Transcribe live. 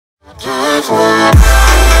Hello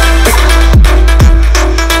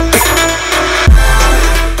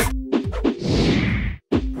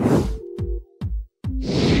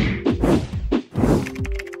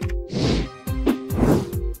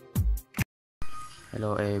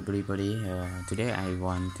everybody, today I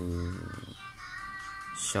want to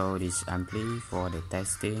show this ampli for the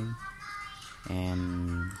testing,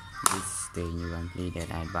 and this is the new ampli that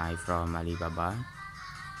I buy from Alibaba.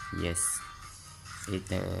 Yes, it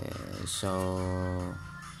so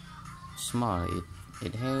small,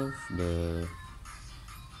 it have the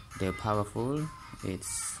powerful.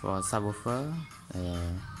 It's for subwoofer.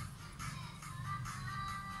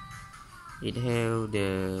 It have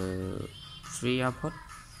the 3 output.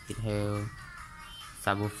 It have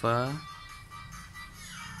subwoofer,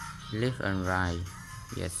 left and right.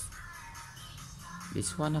 Yes,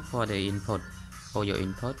 this one for the input, for your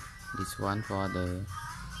input. This one for the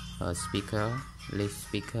speaker, left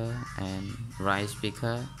speaker and right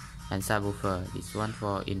speaker, and subwoofer. This one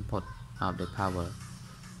for input of the power.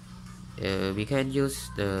 We can use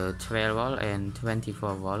the 12 volt and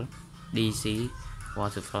 24 volt DC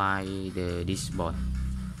for supply this board.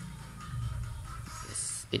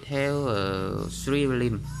 It have 3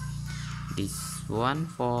 volume. This one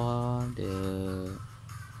for the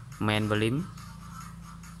main volume,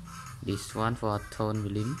 this one for tone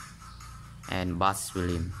volume and bass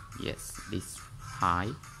volume. Yes, this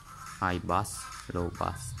high bass, low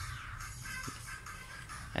bass.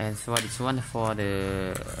 And so this one for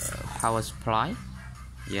the power supply.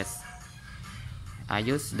 Yes, I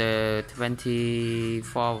use the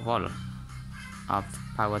 24 volt of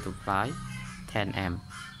power supply, 10 amp.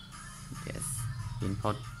 Yes,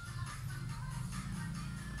 input.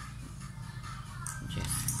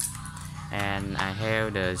 Yes, and I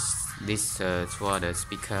have this for the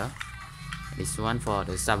speaker. This one for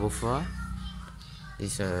the subwoofer.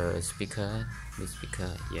 This speaker. This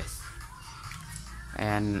speaker. Yes,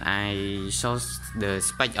 and I show the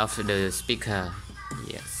spec of the speaker.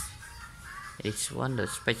 Yes, this one the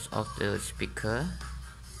spec of the speaker.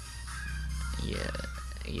 Yeah.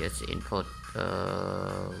 Yes, input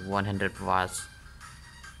 100 watts,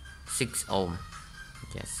 6 ohm.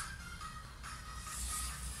 Yes,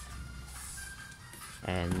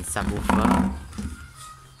 and subwoofer,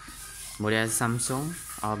 model Samsung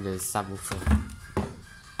of the subwoofer.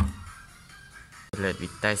 Let me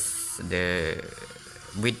test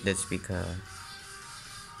with the speaker.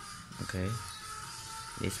 Okay,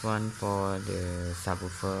 this one for the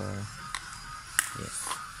subwoofer. Yes,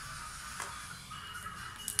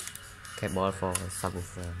 cable for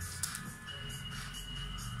subwoofer.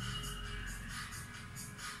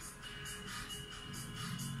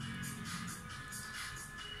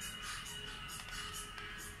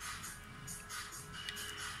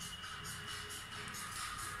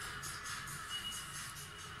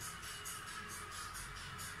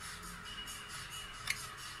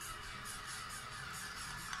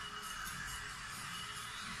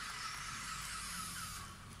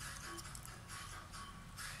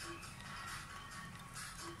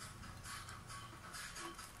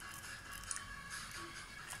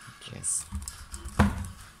 Yes,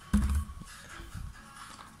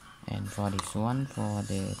 and for this one for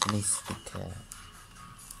the list speaker,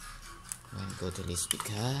 go to list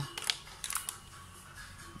speaker.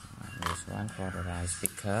 This one for the right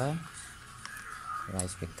speaker,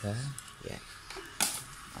 yeah.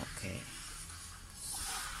 Okay,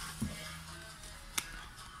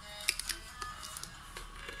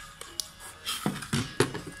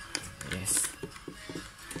 yes.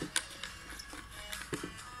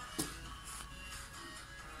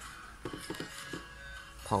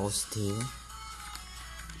 Positive,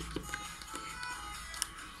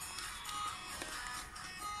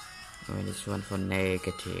 and this one for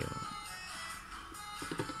negative.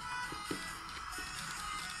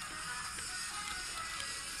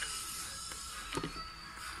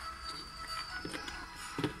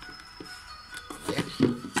 Yeah.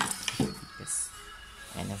 Yes,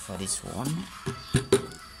 and for this one,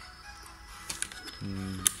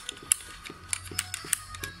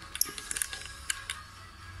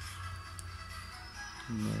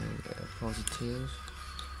 positive.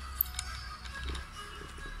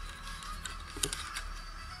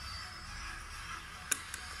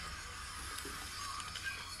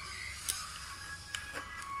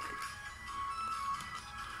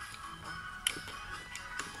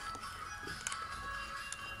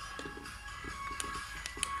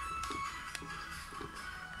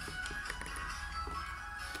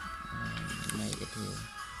 Negative.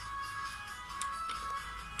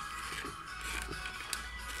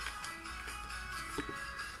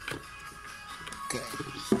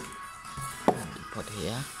 put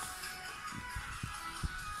here.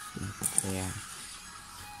 Here.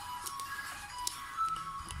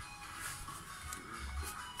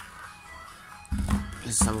 The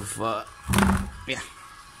subwoofer. Yeah.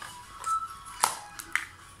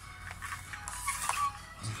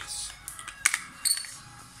 Yes.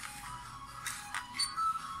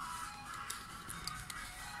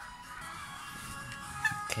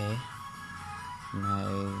 Okay.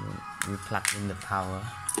 Now we plug in the power.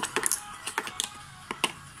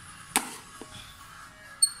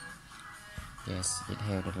 Yes, it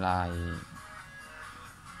has the line.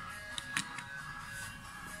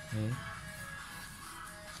 Okay.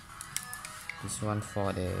 This one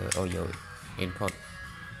for the audio input.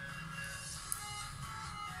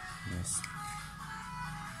 Yes.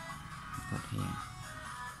 Put here.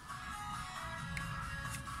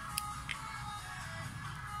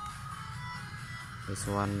 This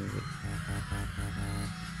one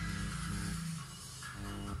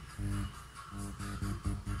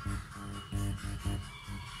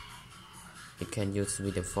it can use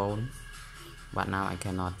with the phone, but now I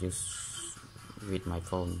cannot use with my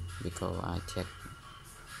phone because I check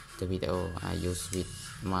the video I use with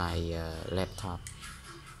my laptop.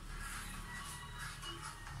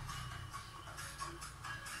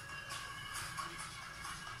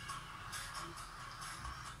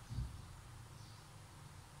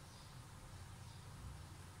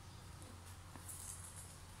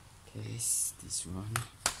 Okay, this one.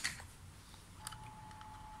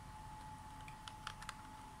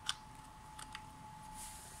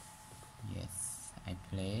 Yes, I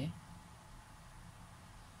play.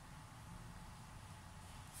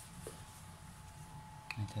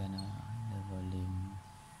 I turn on the volume.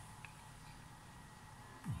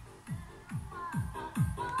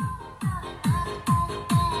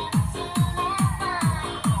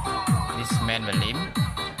 This main volume.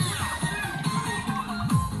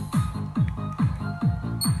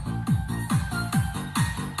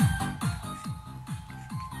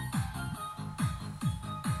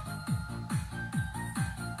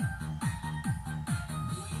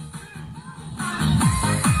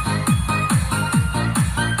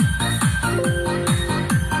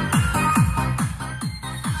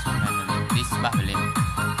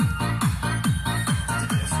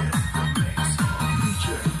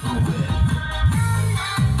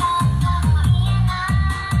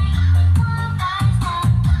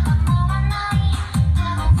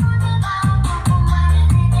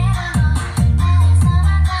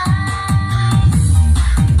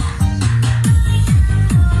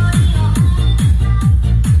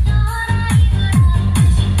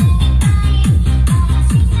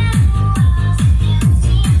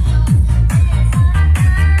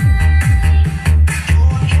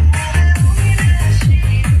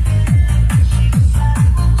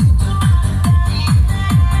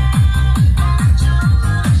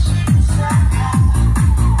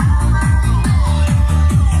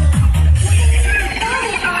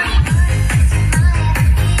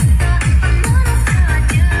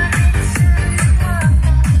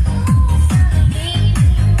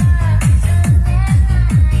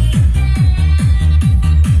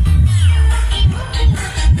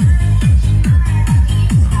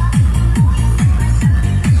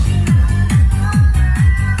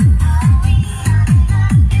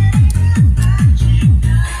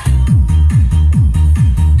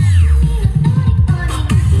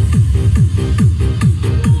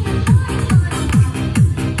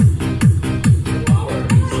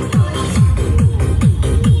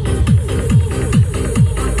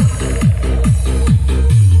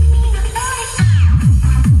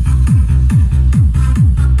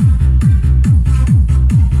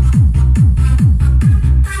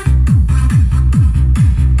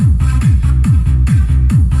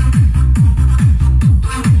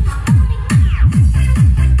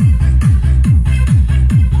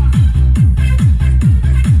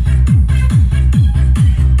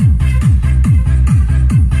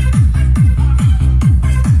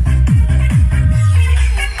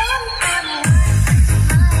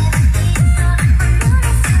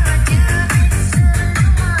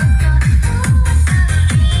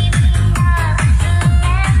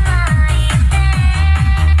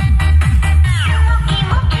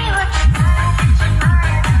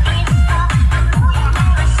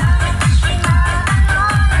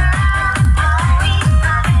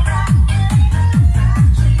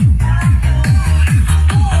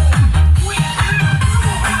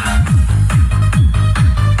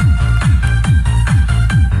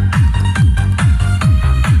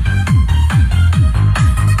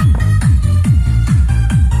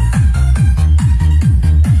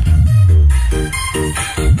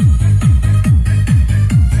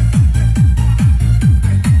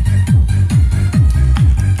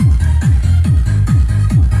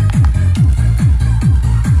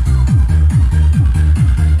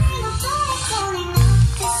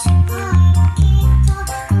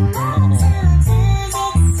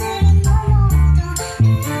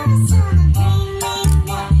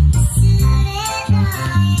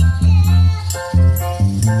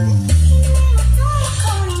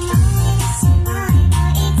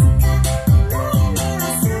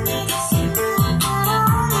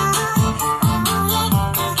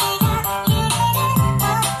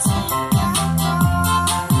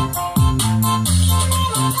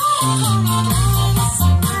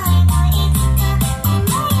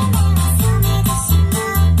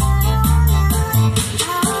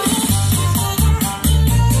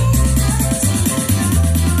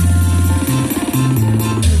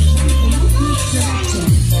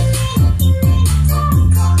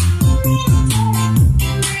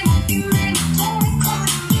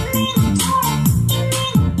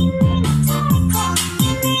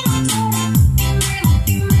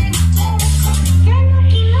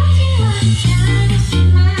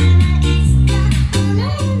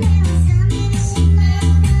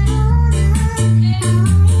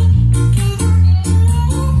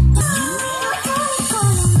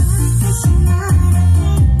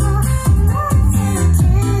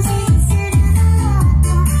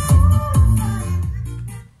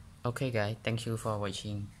 Okay guys, thank you for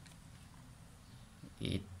watching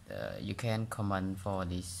it. You can comment for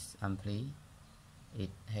this ampli, it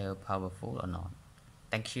how powerful or not.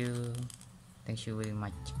 Thank you very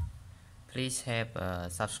much. Please have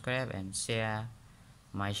subscribe and share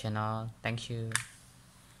my channel. Thank you.